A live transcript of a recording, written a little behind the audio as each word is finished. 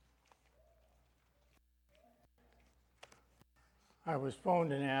I was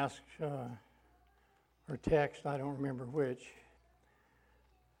phoned and asked, or text, I don't remember which,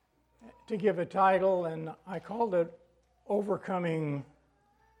 to give a title, and I called it Overcoming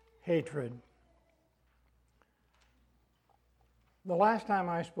Hatred. The last time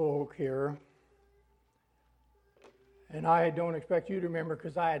I spoke here, and I don't expect you to remember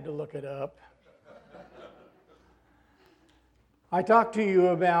because I had to look it up, I talked to you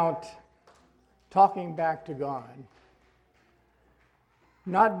about talking back to God,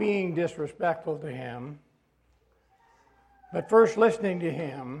 not being disrespectful to Him, but first listening to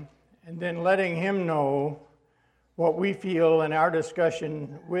Him and then letting Him know what we feel in our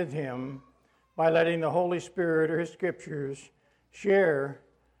discussion with Him by letting the Holy Spirit or His Scriptures share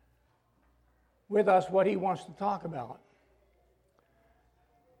with us what He wants to talk about.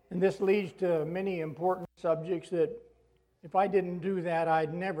 And this leads to many important subjects that if I didn't do that,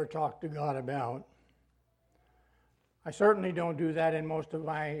 I'd never talk to God about. I certainly don't do that in most of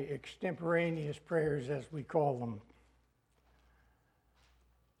my extemporaneous prayers, as we call them.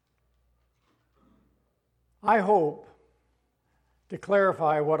 I hope to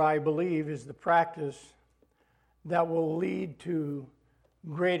clarify what I believe is the practice that will lead to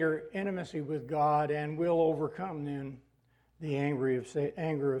greater intimacy with God and will overcome then the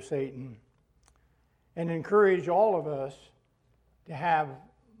anger of Satan, and encourage all of us to have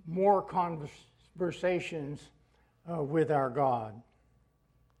more conversations with our God.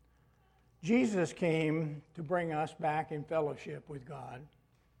 Jesus came to bring us back in fellowship with God,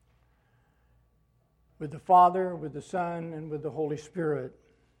 with the Father, with the Son, and with the Holy Spirit,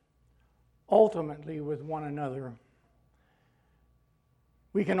 ultimately with one another.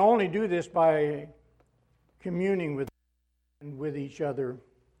 We can only do this by communing with each other.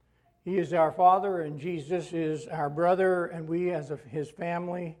 He is our Father, and Jesus is our brother, and we as His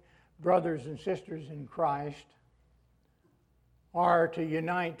family, brothers and sisters in Christ, are to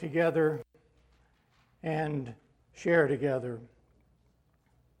unite together and share together.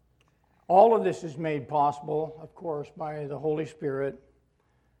 All of this is made possible, of course, by the Holy Spirit,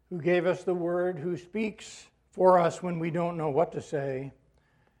 who gave us the Word, who speaks for us when we don't know what to say,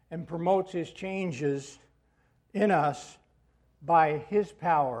 and promotes His changes in us by His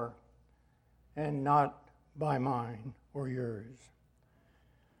power and not by mine or yours.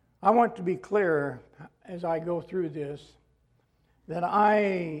 I want to be clear as I go through this that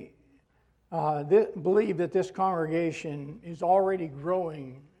I believe that this congregation is already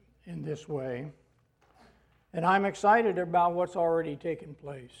growing in this way, and I'm excited about what's already taken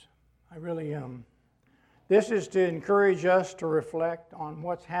place. I really am. This is to encourage us to reflect on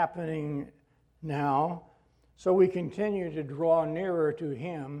what's happening now so we continue to draw nearer to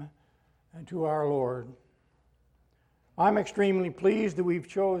Him and to our Lord. I'm extremely pleased that we've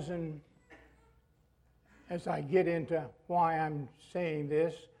chosen, as I get into why I'm saying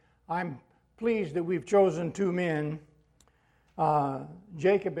this, I'm pleased that we've chosen two men,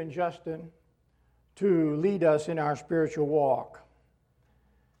 Jacob and Justin, to lead us in our spiritual walk.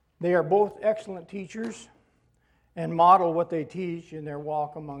 They are both excellent teachers and model what they teach in their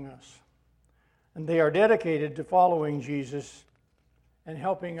walk among us. And they are dedicated to following Jesus and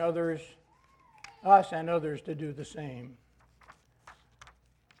helping us and others to do the same.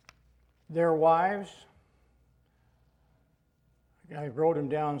 Their wives, I wrote them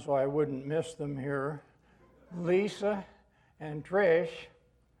down so I wouldn't miss them here, Lisa and Trish,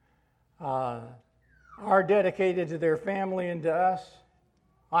 are dedicated to their family and to us,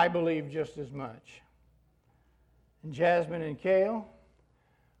 I believe, just as much. And Jasmine and Cale,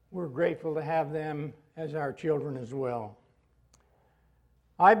 we're grateful to have them as our children as well.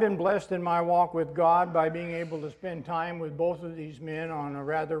 I've been blessed in my walk with God by being able to spend time with both of these men on a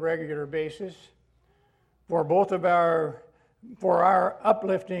rather regular basis for our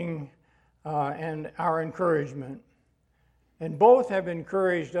uplifting and our encouragement. And both have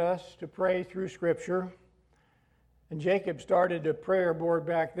encouraged us to pray through Scripture. And Jacob started a prayer board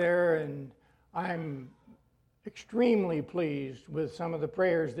back there, and I'm extremely pleased with some of the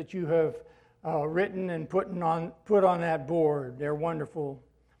prayers that you have written and put on that board. They're wonderful.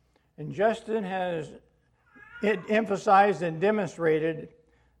 And Justin has emphasized and demonstrated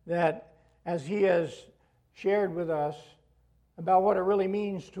that as he has shared with us about what it really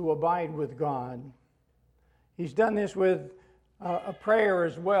means to abide with God. He's done this with a prayer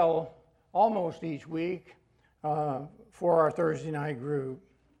as well, almost each week, for our Thursday night group.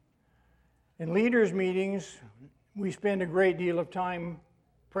 In leaders' meetings, we spend a great deal of time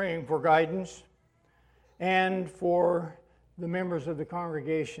praying for guidance and for the members of the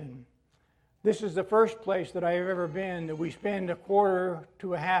congregation. This is the first place that I've ever been that we spend a quarter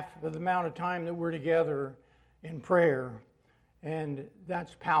to a half of the amount of time that we're together in prayer. and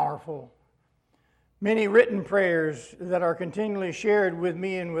that's powerful. Many written prayers that are continually shared with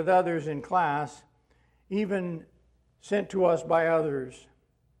me and with others in class, even sent to us by others.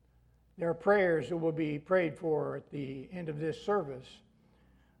 There are prayers that will be prayed for at the end of this service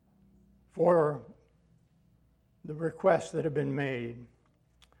for the requests that have been made.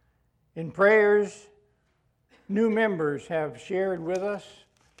 In prayers, new members have shared with us,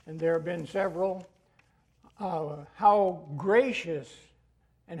 and there have been several, how gracious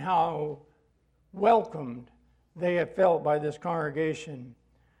and how welcomed they have felt by this congregation.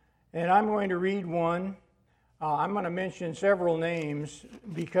 And I'm going to read one. I'm going to mention several names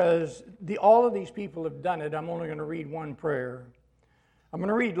because all of these people have done it. I'm only going to read one prayer. I'm going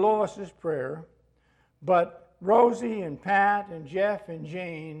to read Lois's prayer, but Rosie and Pat and Jeff and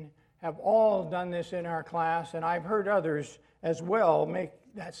Jane have all done this in our class, and I've heard others as well make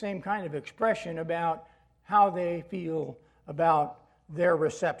that same kind of expression about how they feel about their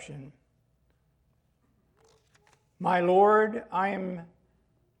reception. My Lord, I am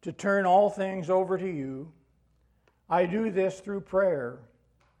to turn all things over to you. I do this through prayer.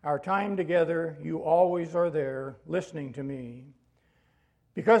 Our time together, you always are there, listening to me.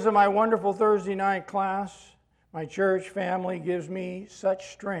 Because of my wonderful Thursday night class, my church family gives me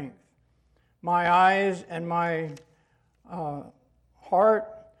such strength. My eyes and my heart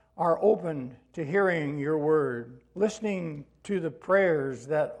are open to hearing your word, listening to the prayers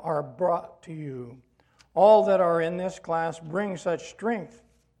that are brought to you. All that are in this class bring such strength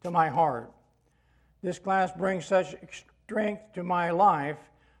to my heart. This class brings such strength to my life.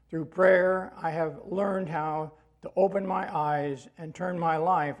 Through prayer, I have learned how to open my eyes and turn my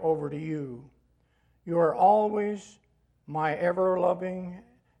life over to you. You are always my ever-loving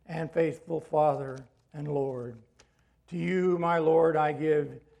and faithful Father and Lord. To you, my Lord, I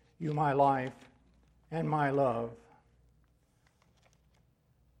give you my life and my love.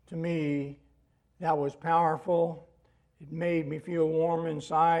 To me, that was powerful. It made me feel warm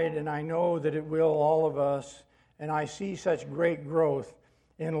inside, and I know that it will all of us. And I see such great growth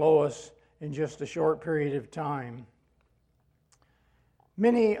in Lois in just a short period of time.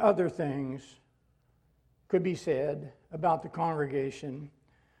 Many other things could be said about the congregation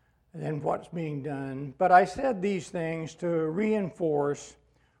and what's being done, but I said these things to reinforce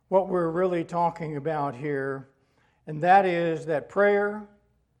what we're really talking about here, and that is that prayer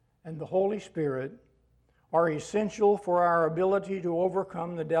and the Holy Spirit are essential for our ability to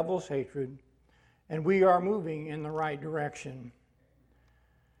overcome the devil's hatred, and we are moving in the right direction.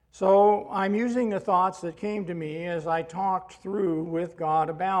 So I'm using the thoughts that came to me as I talked through with God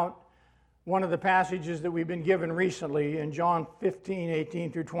about one of the passages that we've been given recently in John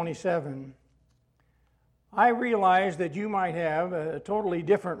 15:18 through 27. I realize that you might have a totally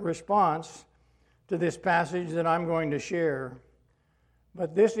different response to this passage that I'm going to share.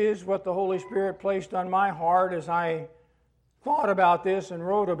 But this is what the Holy Spirit placed on my heart as I thought about this and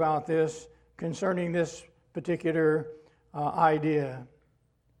wrote about this concerning this particular idea.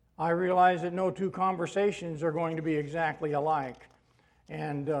 I realize that no two conversations are going to be exactly alike,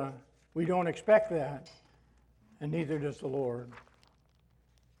 and we don't expect that, and neither does the Lord.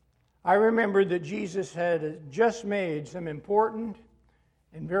 I remembered that Jesus had just made some important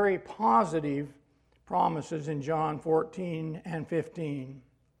and very positive promises in John 14 and 15.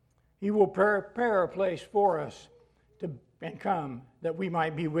 He will prepare a place for us and come that we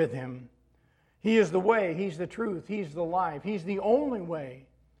might be with him. He is the way, he's the truth, he's the life, he's the only way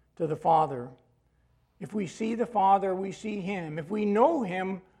to the Father. If we see the Father, we see him. If we know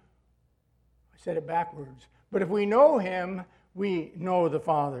him, I said it backwards, but if we know him, we know the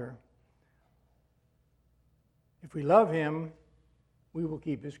Father. If we love him, we will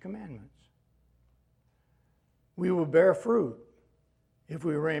keep his commandments. We will bear fruit if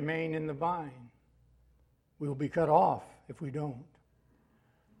we remain in the vine. We will be cut off if we don't.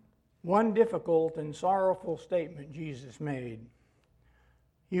 One difficult and sorrowful statement Jesus made.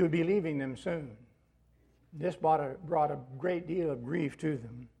 He would be leaving them soon. This brought a great deal of grief to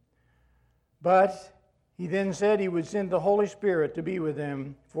them. But he then said he would send the Holy Spirit to be with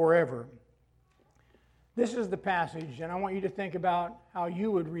them forever. This is the passage, and I want you to think about how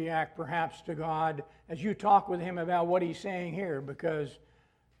you would react perhaps to God as you talk with him about what he's saying here, because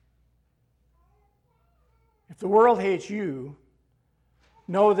if the world hates you,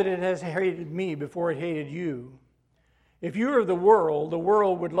 know that it has hated me before it hated you. If you are of the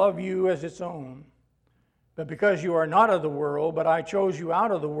world would love you as its own. But because you are not of the world, but I chose you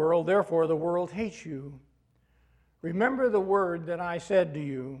out of the world, therefore the world hates you. Remember the word that I said to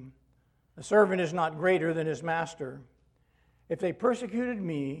you, a servant is not greater than his master. If they persecuted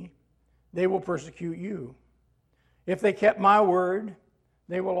me, they will persecute you. If they kept my word,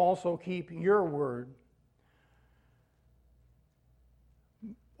 they will also keep your word.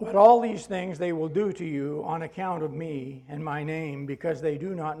 But all these things they will do to you on account of me and my name, because they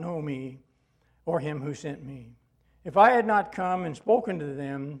do not know me or him who sent me. If I had not come and spoken to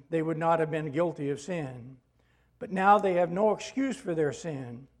them, they would not have been guilty of sin. But now they have no excuse for their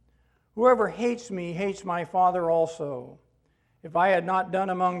sin. Whoever hates me hates my Father also. If I had not done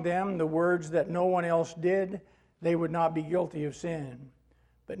among them the words that no one else did, they would not be guilty of sin.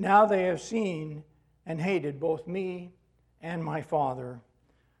 But now they have seen and hated both me and my Father.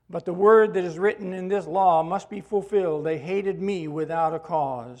 But the word that is written in this law must be fulfilled. They hated me without a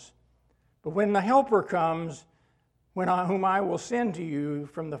cause. But when the Helper comes, whom I will send to you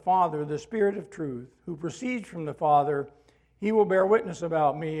from the Father, the Spirit of truth, who proceeds from the Father, he will bear witness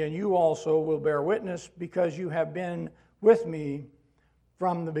about me, and you also will bear witness, because you have been with me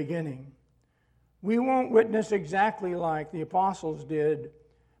from the beginning. We won't witness exactly like the apostles did,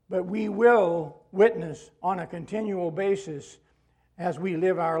 but we will witness on a continual basis as we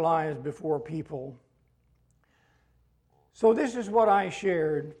live our lives before people. So this is what I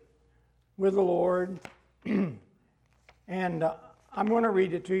shared with the Lord, and I'm going to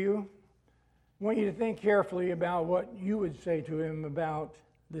read it to you. I want you to think carefully about what you would say to him about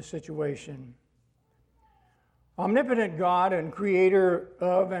this situation. Omnipotent God and creator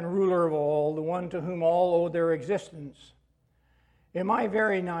of and ruler of all, the one to whom all owe their existence. Am I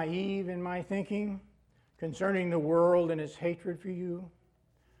very naive in my thinking concerning the world and its hatred for you?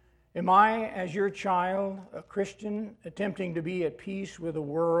 Am I, as your child, a Christian, attempting to be at peace with a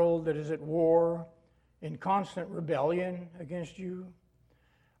world that is at war, in constant rebellion against you?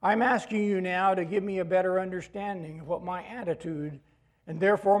 I'm asking you now to give me a better understanding of what my attitude and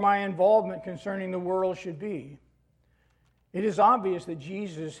therefore my involvement concerning the world should be. It is obvious that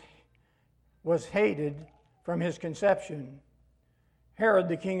Jesus was hated from his conception. Herod,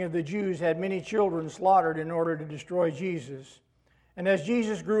 the king of the Jews, had many children slaughtered in order to destroy Jesus. And as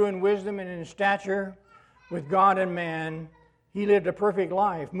Jesus grew in wisdom and in stature with God and man, he lived a perfect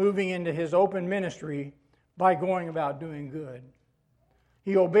life, moving into his open ministry by going about doing good.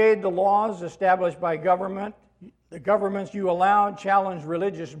 He obeyed the laws established by government. The governments you allowed challenged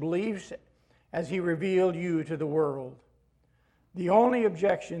religious beliefs as he revealed you to the world. The only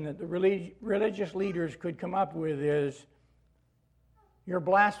objection that the religious leaders could come up with is, you're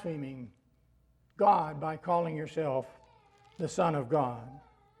blaspheming God by calling yourself the Son of God.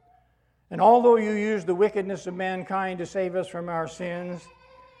 And although you used the wickedness of mankind to save us from our sins,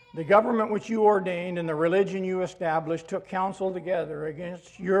 the government which you ordained and the religion you established took counsel together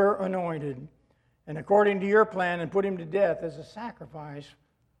against your anointed, and according to your plan, and put him to death as a sacrifice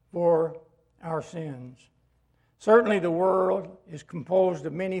for our sins. Certainly the world is composed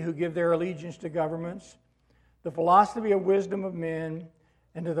of many who give their allegiance to governments, the philosophy of wisdom of men,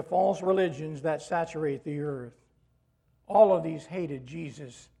 and to the false religions that saturate the earth. All of these hated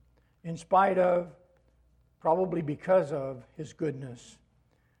Jesus in spite of, probably because of, his goodness.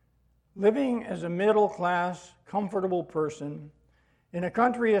 Living as a middle-class, comfortable person in a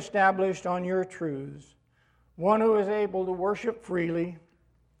country established on your truths, one who is able to worship freely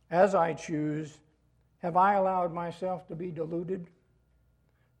as I choose, have I allowed myself to be deluded?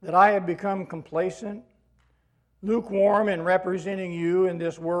 That I have become complacent, lukewarm in representing you in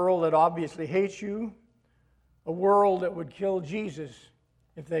this world that obviously hates you, a world that would kill Jesus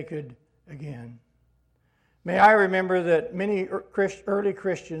if they could again. May I remember that many early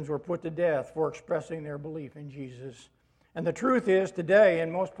Christians were put to death for expressing their belief in Jesus. And the truth is, today,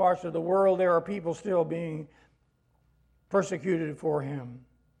 in most parts of the world, there are people still being persecuted for him.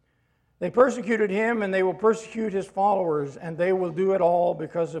 They persecuted him, and they will persecute his followers, and they will do it all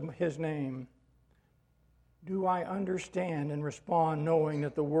because of his name. Do I understand and respond knowing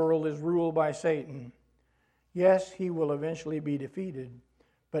that the world is ruled by Satan? Yes, he will eventually be defeated,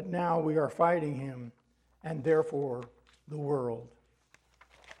 but now we are fighting him, and therefore the world.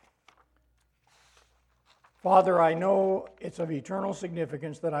 Father, I know it's of eternal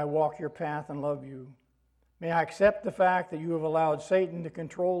significance that I walk your path and love you. May I accept the fact that you have allowed Satan to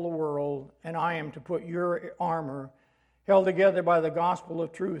control the world, and I am to put your armor, held together by the gospel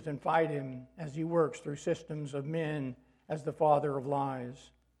of truth, and fight him as he works through systems of men as the father of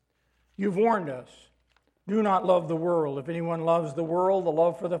lies. You've warned us, do not love the world. If anyone loves the world, the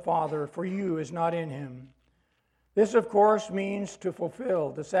love for the Father for you is not in him. This, of course, means to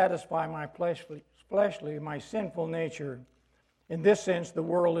fulfill, to satisfy my fleshly, my sinful nature. In this sense, the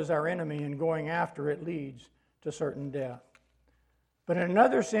world is our enemy, and going after it leads to certain death. But in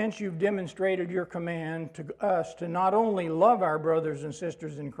another sense, you've demonstrated your command to us to not only love our brothers and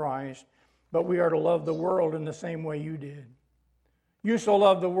sisters in Christ, but we are to love the world in the same way you did. You so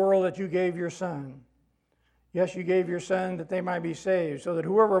loved the world that you gave your Son. Yes, you gave your Son that they might be saved, so that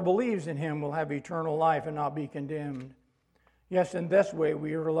whoever believes in him will have eternal life and not be condemned. Yes, in this way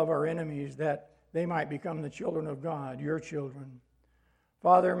we are to love our enemies, that they might become the children of God, your children.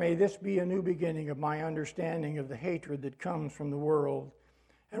 Father, may this be a new beginning of my understanding of the hatred that comes from the world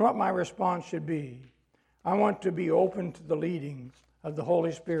and what my response should be. I want to be open to the leading of the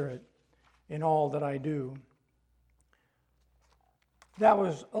Holy Spirit in all that I do. That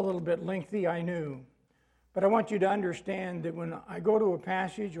was a little bit lengthy, I knew. But I want you to understand that when I go to a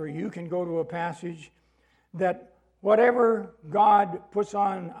passage, or you can go to a passage, that whatever God puts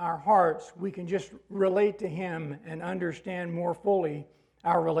on our hearts, we can just relate to him and understand more fully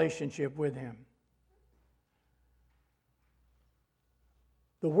our relationship with him.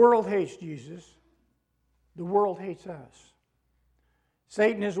 The world hates Jesus. The world hates us.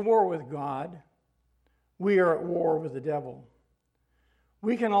 Satan is at war with God. We are at war with the devil.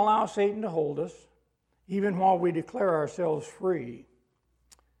 We can allow Satan to hold us, even while we declare ourselves free.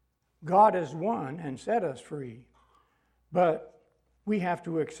 God has won and set us free, but we have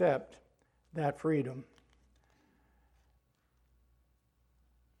to accept that freedom.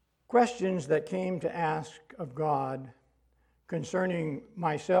 Questions that came to ask of God concerning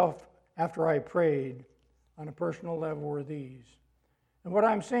myself after I prayed on a personal level were these. And what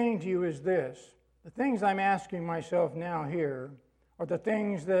I'm saying to you is this: the things I'm asking myself now here are the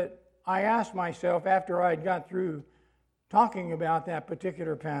things that I asked myself after I'd got through talking about that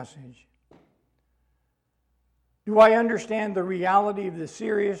particular passage. Do I understand the reality of the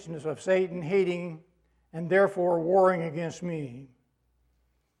seriousness of Satan hating and therefore warring against me?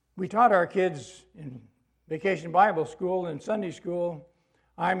 We taught our kids in Vacation Bible School and Sunday school,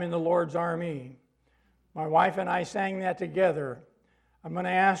 I'm in the Lord's army. My wife and I sang that together. I'm going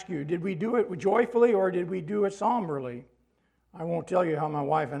to ask you, did we do it joyfully or did we do it somberly? I won't tell you how my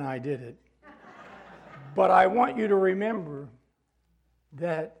wife and I did it. But I want you to remember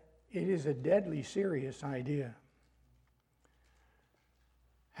that it is a deadly serious idea.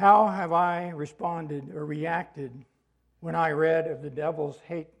 How have I responded or reacted when I read of the devil's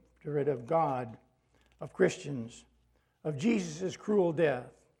hatred of God, of Christians, of Jesus' cruel death,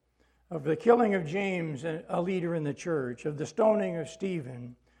 of the killing of James, a leader in the church, of the stoning of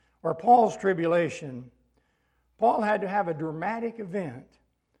Stephen, or Paul's tribulation? Paul had to have a dramatic event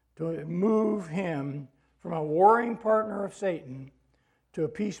to move him from a warring partner of Satan to a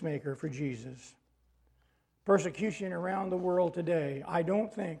peacemaker for Jesus. Persecution around the world today, I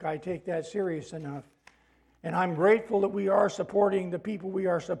don't think I take that serious enough. And I'm grateful that we are supporting the people we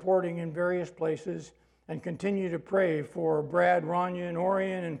are supporting in various places, and continue to pray for Brad, Rania, and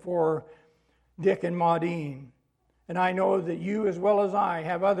Orion, and for Dick and Maudine. And I know that you, as well as I,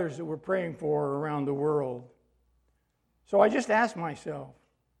 have others that we're praying for around the world. So I just asked myself,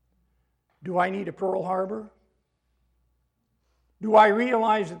 do I need a Pearl Harbor? Do I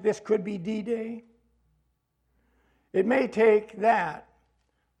realize that this could be D-Day? It may take that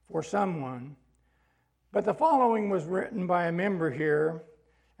for someone, but the following was written by a member here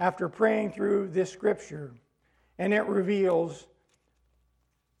after praying through this scripture, and it reveals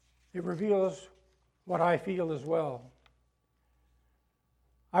what I feel as well.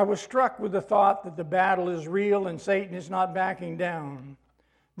 I was struck with the thought that the battle is real and Satan is not backing down.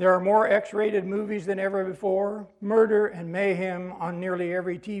 There are more X-rated movies than ever before, murder and mayhem on nearly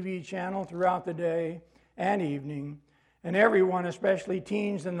every TV channel throughout the day and evening, and everyone, especially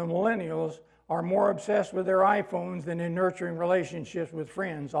teens and the millennials, are more obsessed with their iPhones than in nurturing relationships with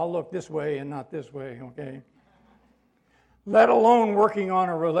friends. I'll look this way and not this way, okay? Let alone working on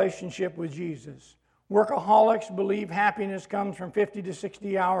a relationship with Jesus. Workaholics believe happiness comes from 50 to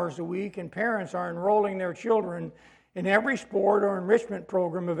 60 hours a week, and parents are enrolling their children in every sport or enrichment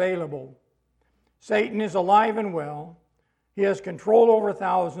program available. Satan is alive and well. He has control over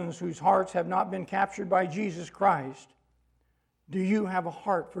thousands whose hearts have not been captured by Jesus Christ. Do you have a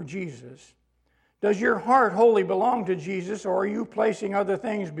heart for Jesus? Does your heart wholly belong to Jesus, or are you placing other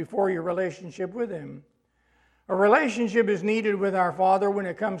things before your relationship with him? A relationship is needed with our Father when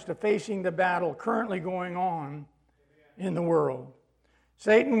it comes to facing the battle currently going on in the world.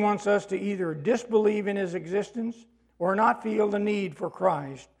 Satan wants us to either disbelieve in his existence or not feel the need for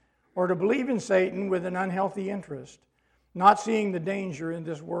Christ, or to believe in Satan with an unhealthy interest, not seeing the danger in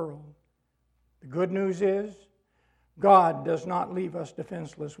this world. The good news is, God does not leave us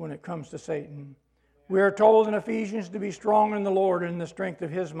defenseless when it comes to Satan. We are told in Ephesians to be strong in the Lord and in the strength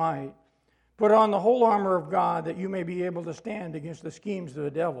of his might. Put on the whole armor of God that you may be able to stand against the schemes of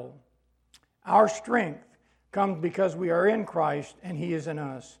the devil. Our strength comes because we are in Christ and he is in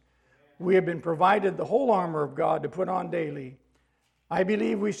us. we have been provided the whole armor of God to put on daily. I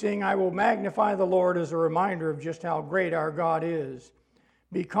believe we sing, I will magnify the Lord, as a reminder of just how great our God is.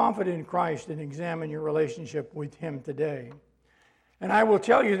 Be confident in Christ and examine your relationship with Him today. And I will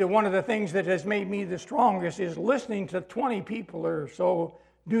tell you that one of the things that has made me the strongest is listening to 20 people or so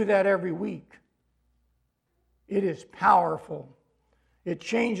do that every week. It is powerful. It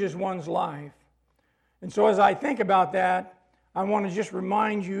changes one's life. And so as I think about that, I want to just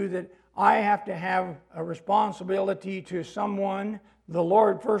remind you that I have to have a responsibility to someone, the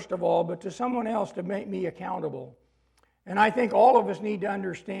Lord first of all, but to someone else to make me accountable. And I think all of us need to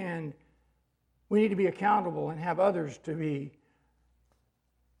understand we need to be accountable and have others to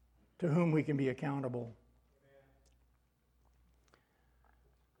whom we can be accountable.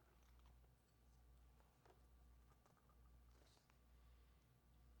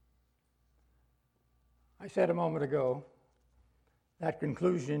 I said a moment ago, that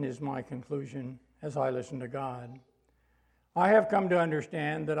conclusion is my conclusion as I listen to God. I have come to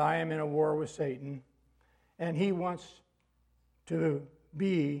understand that I am in a war with Satan, and he wants to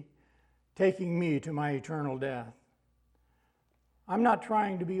be taking me to my eternal death. I'm not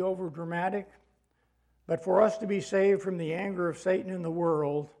trying to be over dramatic, but for us to be saved from the anger of Satan in the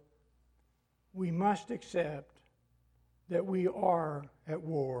world, we must accept that we are at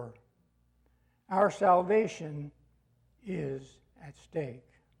war. Our salvation is at stake.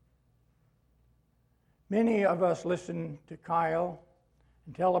 Many of us listen to Kyle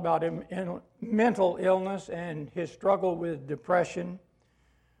and tell about his mental illness and his struggle with depression.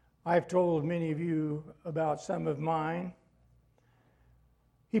 I've told many of you about some of mine.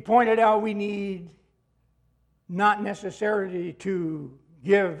 He pointed out we need not necessarily to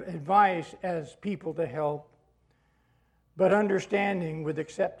give advice as people to help, but understanding with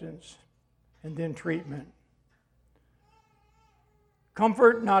acceptance and then treatment.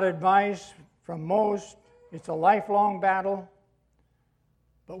 Comfort, not advice from most. It's a lifelong battle,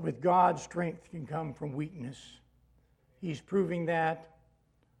 but with God, strength can come from weakness. He's proving that.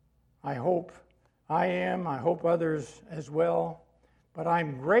 I hope I am. I hope others as well. But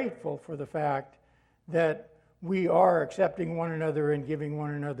I'm grateful for the fact that we are accepting one another and giving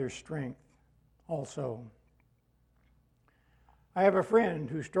one another strength also. I have a friend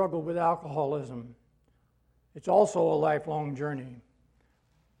who struggled with alcoholism. It's also a lifelong journey.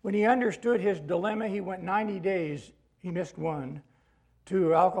 When he understood his dilemma, he went 90 days, he missed one,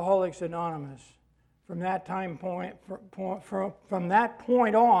 to Alcoholics Anonymous. From that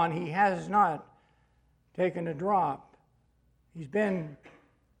point on, he has not taken a drop. He's been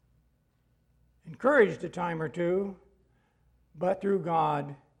encouraged a time or two, but through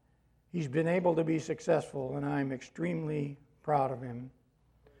God, he's been able to be successful, and I'm extremely proud of him.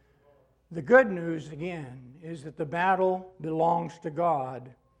 The good news, again, is that the battle belongs to God,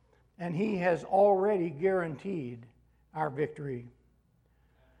 and He has already guaranteed our victory.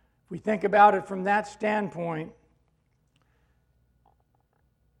 If we think about it from that standpoint,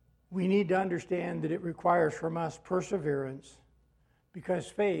 we need to understand that it requires from us perseverance, because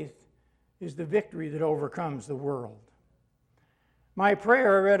faith is the victory that overcomes the world. My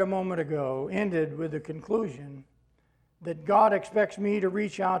prayer I read a moment ago ended with the conclusion that God expects me to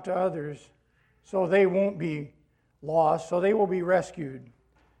reach out to others so they won't be lost, so they will be rescued.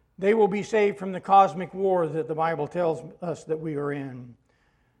 They will be saved from the cosmic war that the Bible tells us that we are in,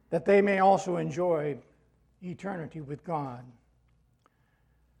 that they may also enjoy eternity with God.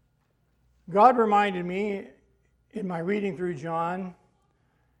 God reminded me in my reading through John,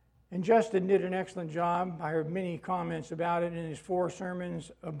 and Justin did an excellent job. I heard many comments about it in his 4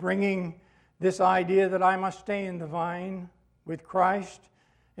 sermons of bringing this idea that I must stay in the vine with Christ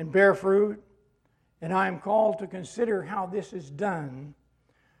and bear fruit. And I am called to consider how this is done.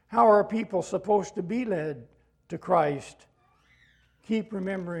 How are people supposed to be led to Christ? Keep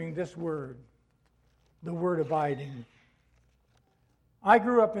remembering this word, the word abiding. I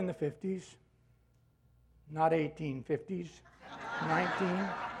grew up in the 50s, not 1850s, 19.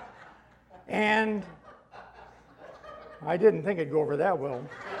 And I didn't think it'd go over that well.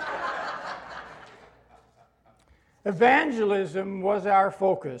 Evangelism was our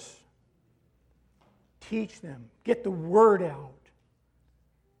focus. Teach them. Get the word out.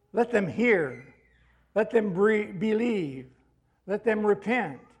 Let them hear. Let them believe. Let them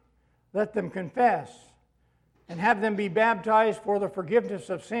repent. Let them confess. And have them be baptized for the forgiveness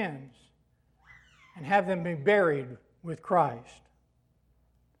of sins. And have them be buried with Christ.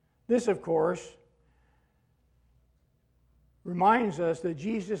 This, of course, reminds us that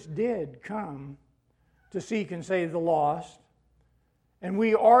Jesus did come to seek and save the lost, and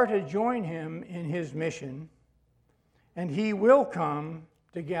we are to join Him in His mission, and He will come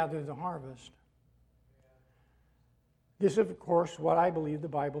to gather the harvest. This is, of course, what I believe the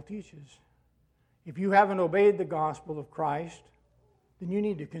Bible teaches. If you haven't obeyed the gospel of Christ, then you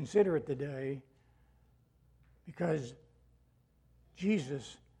need to consider it today, because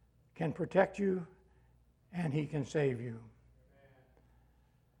Jesus can protect you and He can save you.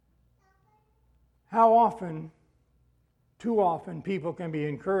 How often, too often, people can be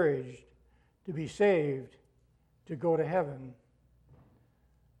encouraged to be saved, to go to heaven.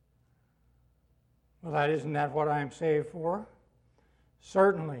 Well, isn't that what I'm saved for?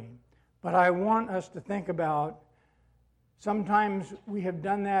 Certainly. But I want us to think about, sometimes we have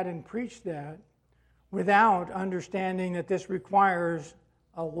done that and preached that without understanding that this requires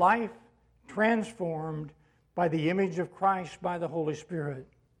a life transformed by the image of Christ by the Holy Spirit.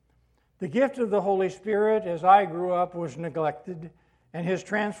 The gift of the Holy Spirit, as I grew up, was neglected, and His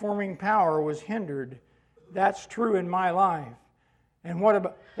transforming power was hindered. That's true in my life. And what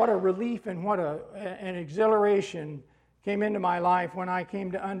a relief and what an exhilaration came into my life when I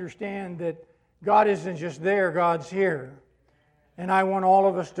came to understand that God isn't just there, God's here. And I want all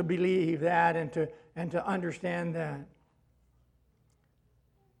of us to believe that and to understand that.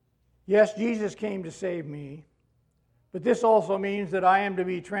 Yes, Jesus came to save me, but this also means that I am to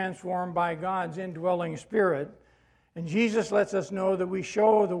be transformed by God's indwelling Spirit. And Jesus lets us know that we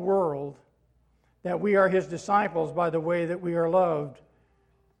show the world that we are His disciples by the way that we are loved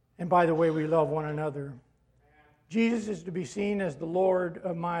and by the way we love one another. Jesus is to be seen as the Lord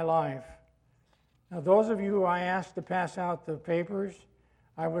of my life. Now, those of you who I asked to pass out the papers,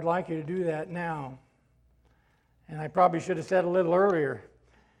 I would like you to do that now. And I probably should have said a little earlier,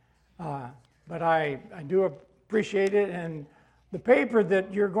 but I do appreciate it. And the paper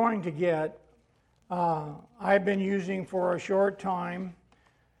that you're going to get, I've been using for a short time.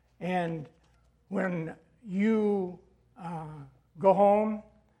 And when you go home,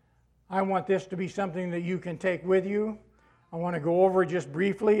 I want this to be something that you can take with you. I want to go over just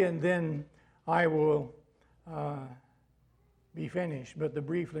briefly, and then I will be finished. But the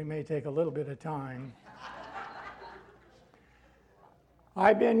briefly may take a little bit of time.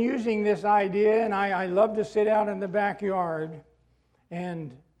 I've been using this idea, and I love to sit out in the backyard,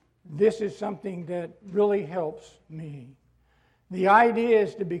 and this is something that really helps me. The idea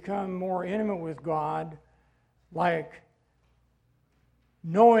is to become more intimate with God, like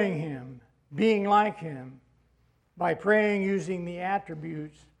knowing Him, being like Him, by praying using the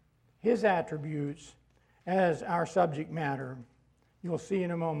attributes, His attributes, as our subject matter. You'll see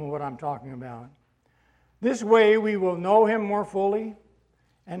in a moment what I'm talking about. This way we will know Him more fully,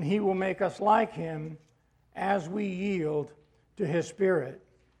 and He will make us like Him as we yield to His Spirit.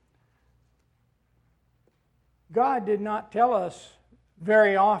 God did not tell us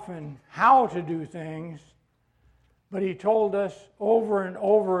very often how to do things, but He told us over and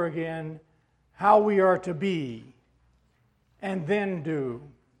over again how we are to be and then do.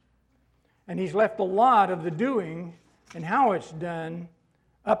 And He's left a lot of the doing and how it's done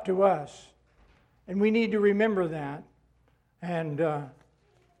up to us. And we need to remember that. And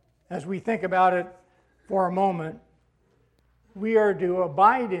as we think about it for a moment, we are to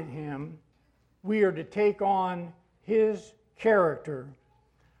abide in Him. We are to take on His character.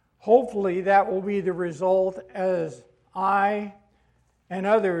 Hopefully that will be the result as I and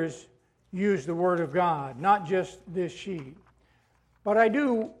others use the Word of God, not just this sheet. But I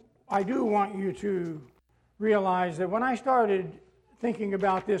do want you to realize that when I started thinking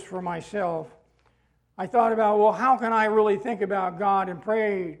about this for myself, I thought about, well, how can I really think about God and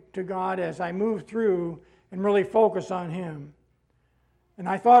pray to God as I move through and really focus on Him? And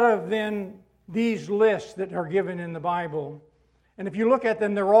I thought of then these lists that are given in the Bible. And if you look at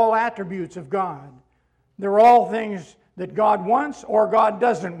them, they're all attributes of God. They're all things that God wants or God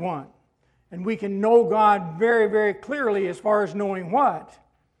doesn't want. And we can know God very, very clearly as far as knowing what.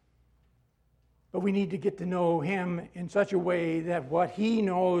 But we need to get to know Him in such a way that what He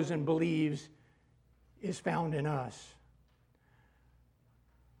knows and believes is found in us.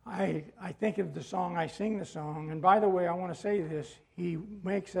 I think of the song, I sing the song, and by the way, I want to say this, He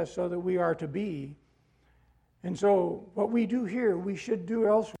makes us so that we are to be. And so what we do here, we should do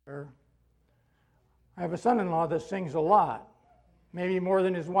elsewhere. I have a son-in-law that sings a lot, maybe more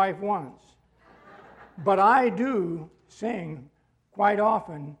than his wife wants. But I do sing quite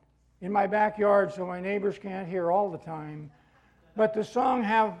often in my backyard so my neighbors can't hear all the time. But the song,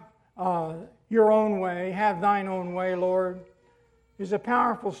 Have Your Own Way, Have Thine Own Way, Lord, is a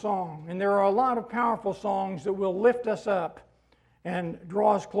powerful song. And there are a lot of powerful songs that will lift us up and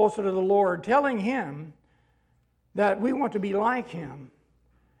draw us closer to the Lord, telling Him that we want to be like Him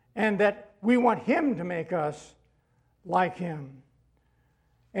and that we want Him to make us like Him.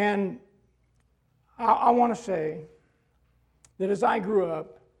 And I want to say that as I grew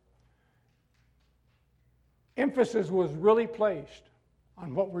up, emphasis was really placed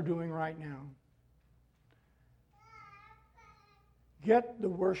on what we're doing right now. Get the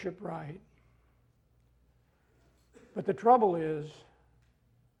worship right. But the trouble is,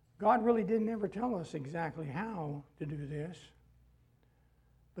 God really didn't ever tell us exactly how to do this.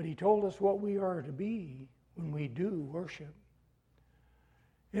 But He told us what we are to be when we do worship.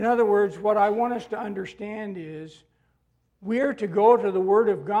 In other words, what I want us to understand is we're to go to the Word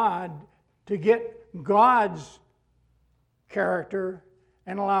of God to get God's character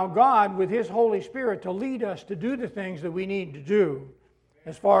and allow God with His Holy Spirit to lead us to do the things that we need to do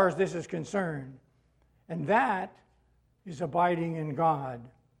as far as this is concerned. And that is abiding in God,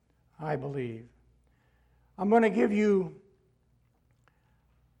 I believe. I'm going to give you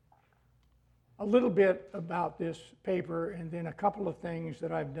a little bit about this paper and then a couple of things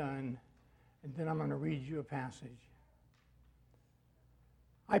that I've done, and then I'm going to read you a passage.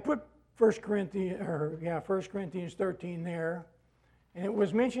 I put 1 Corinthians 13 there, and it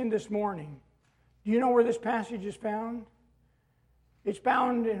was mentioned this morning. Do you know where this passage is found? It's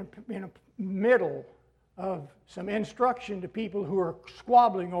found in the middle of some instruction to people who are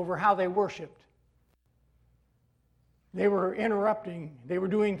squabbling over how they worshiped. They were interrupting. They were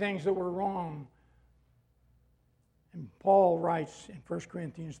doing things that were wrong. And Paul writes in 1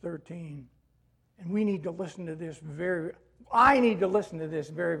 Corinthians 13, and we need to listen to this I need to listen to this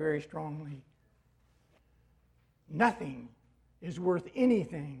very, very strongly. Nothing is worth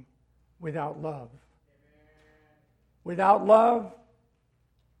anything without love. Without love,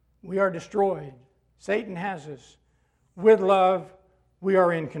 we are destroyed. Satan has us. With love, we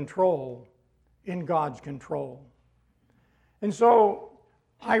are in control, in God's control. And so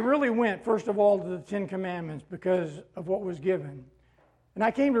I really went, first of all, to the Ten Commandments because of what was given. And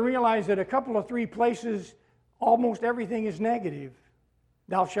I came to realize that a couple of 3 places, almost everything is negative.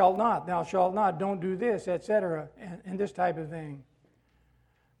 Thou shalt not, don't do this, etc., and this type of thing.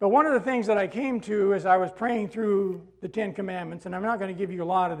 But one of the things that I came to as I was praying through the Ten Commandments, and I'm not going to give you a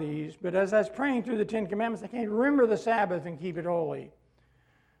lot of these, but as I was praying through the Ten Commandments, I came to remember the Sabbath and keep it holy.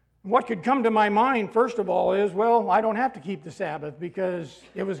 What could come to my mind, first of all, is, well, I don't have to keep the Sabbath because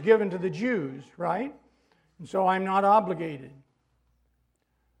it was given to the Jews, right? And so I'm not obligated.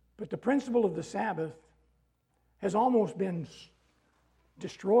 But the principle of the Sabbath has almost been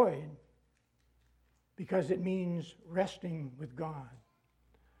destroyed because it means resting with God.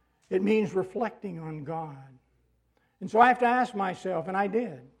 It means reflecting on God. And so I have to ask myself, and I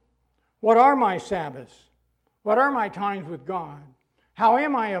did, what are my Sabbaths? What are my times with God? How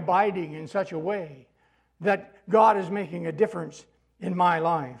am I abiding in such a way that God is making a difference in my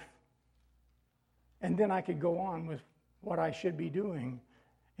life? And then I could go on with what I should be doing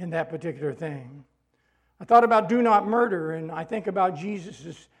in that particular thing. I thought about do not murder, and I think about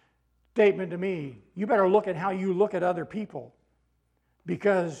Jesus' statement to me, you better look at how you look at other people,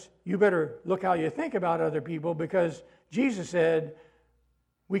 because you better look how you think about other people, because Jesus said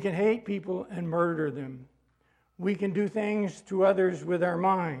we can hate people and murder them. We can do things to others with our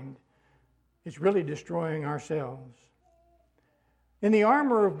mind. It's really destroying ourselves. In the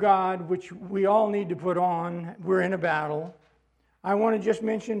armor of God, which we all need to put on, we're in a battle. I want to just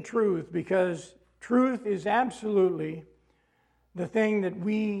mention truth, because truth is absolutely the thing that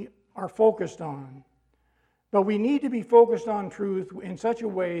we are focused on. But we need to be focused on truth in such a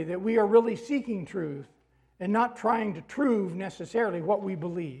way that we are really seeking truth and not trying to prove necessarily what we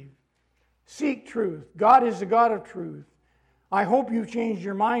believe. Seek truth. God is the God of truth. I hope you've changed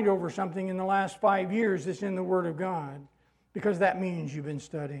your mind over something in the last 5 years that's in the Word of God, because that means you've been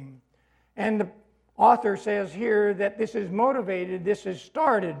studying. And the author says here that this is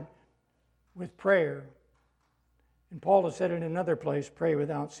started with prayer. And Paul has said in another place, pray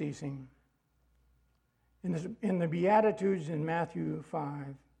without ceasing. In the Beatitudes in Matthew 5,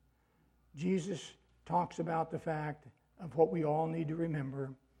 Jesus talks about the fact of what we all need to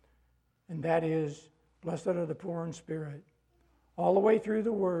remember, and that is, blessed are the poor in spirit. All the way through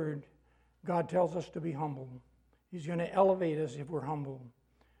the Word, God tells us to be humble. He's going to elevate us if we're humble.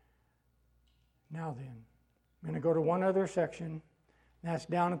 Now then, I'm going to go to one other section. That's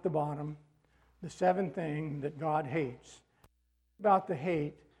down at the bottom. The 7th thing that God hates. About the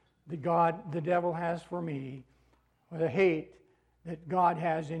hate that the devil has for me, or the hate that God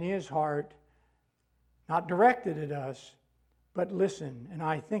has in His heart, not directed at us, but listen, and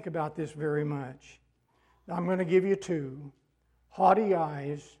I think about this very much. I'm going to give you 2. Haughty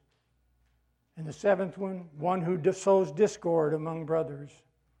eyes, and the 7th one who sows discord among brothers.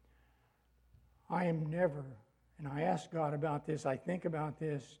 I am never, And I ask God about this. I think about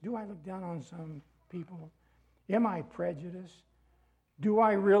this. Do I look down on some people? Am I prejudiced? Do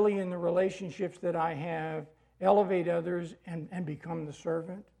I really, in the relationships that I have, elevate others and become the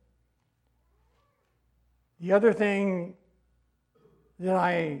servant? The other thing that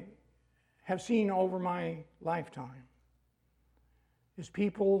I have seen over my lifetime is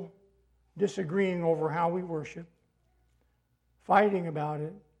people disagreeing over how we worship, fighting about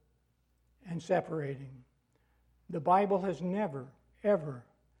it, and separating. The Bible has never, ever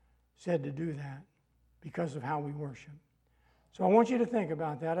said to do that because of how we worship. So I want you to think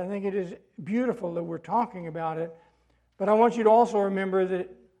about that. I think it is beautiful that we're talking about it, but I want you to also remember that,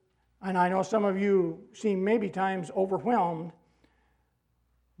 and I know some of you seem maybe times overwhelmed,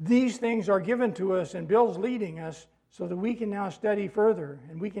 these things are given to us and Bill's leading us so that we can now study further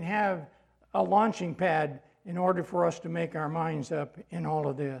and we can have a launching pad in order for us to make our minds up in all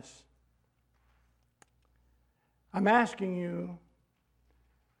of this. I'm asking you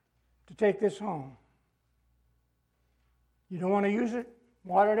to take this home. You don't want to use it?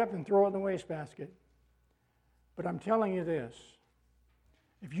 Wad it up and throw it in the wastebasket. But I'm telling you this.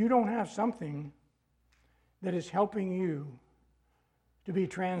 If you don't have something that is helping you to be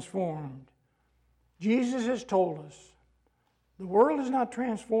transformed, Jesus has told us the world is not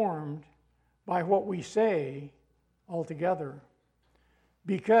transformed by what we say altogether.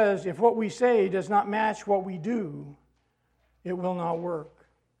 Because if what we say does not match what we do, it will not work.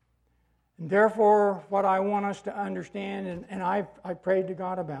 And therefore, what I want us to understand, and I prayed to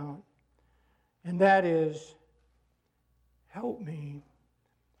God about, and that is, help me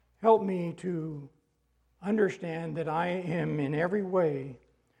to understand that I am in every way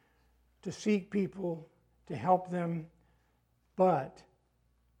to seek people, to help them, but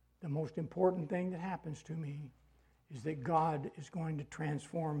the most important thing that happens to me is that God is going to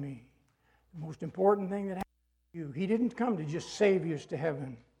transform me. The most important thing that happens to you, He didn't come to just save us to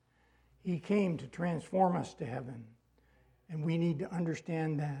heaven. He came to transform us to heaven. And we need to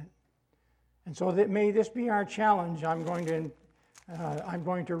understand that. And so that may this be our challenge. I'm going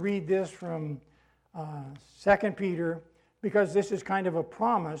to read this from 2 Peter, because this is kind of a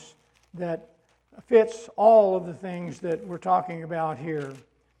promise that fits all of the things that we're talking about here.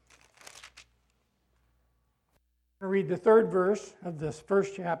 I'm going to read the third verse of this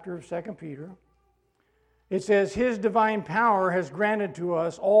first chapter of 2 Peter. It says, His divine power has granted to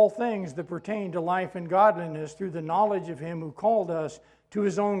us all things that pertain to life and godliness through the knowledge of Him who called us to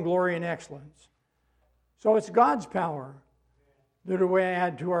His own glory and excellence. So it's God's power that will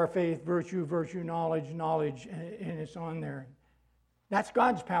add to our faith virtue, knowledge, and it's on there. That's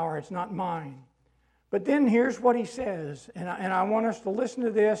God's power, it's not mine. But then here's what He says, and I want us to listen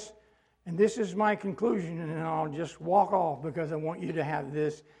to this, and this is my conclusion, and then I'll just walk off because I want you to have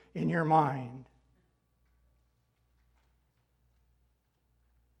this in your mind.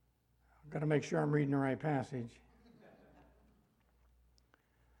 I've got to make sure I'm reading the right passage.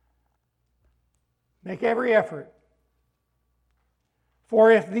 Make every effort.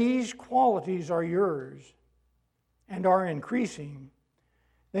 For if these qualities are yours and are increasing,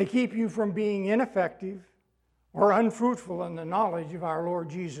 they keep you from being ineffective or unfruitful in the knowledge of our Lord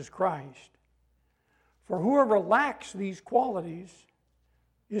Jesus Christ. For whoever lacks these qualities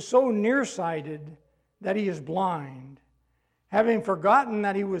is so nearsighted that he is blind, having forgotten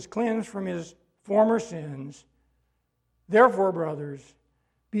that he was cleansed from his former sins. Therefore, brothers,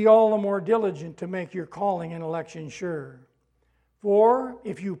 be all the more diligent to make your calling and election sure. For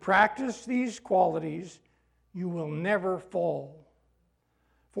if you practice these qualities, you will never fall.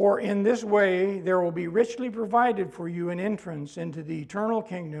 For in this way there will be richly provided for you an entrance into the eternal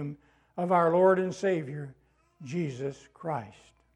kingdom of our Lord and Savior, Jesus Christ.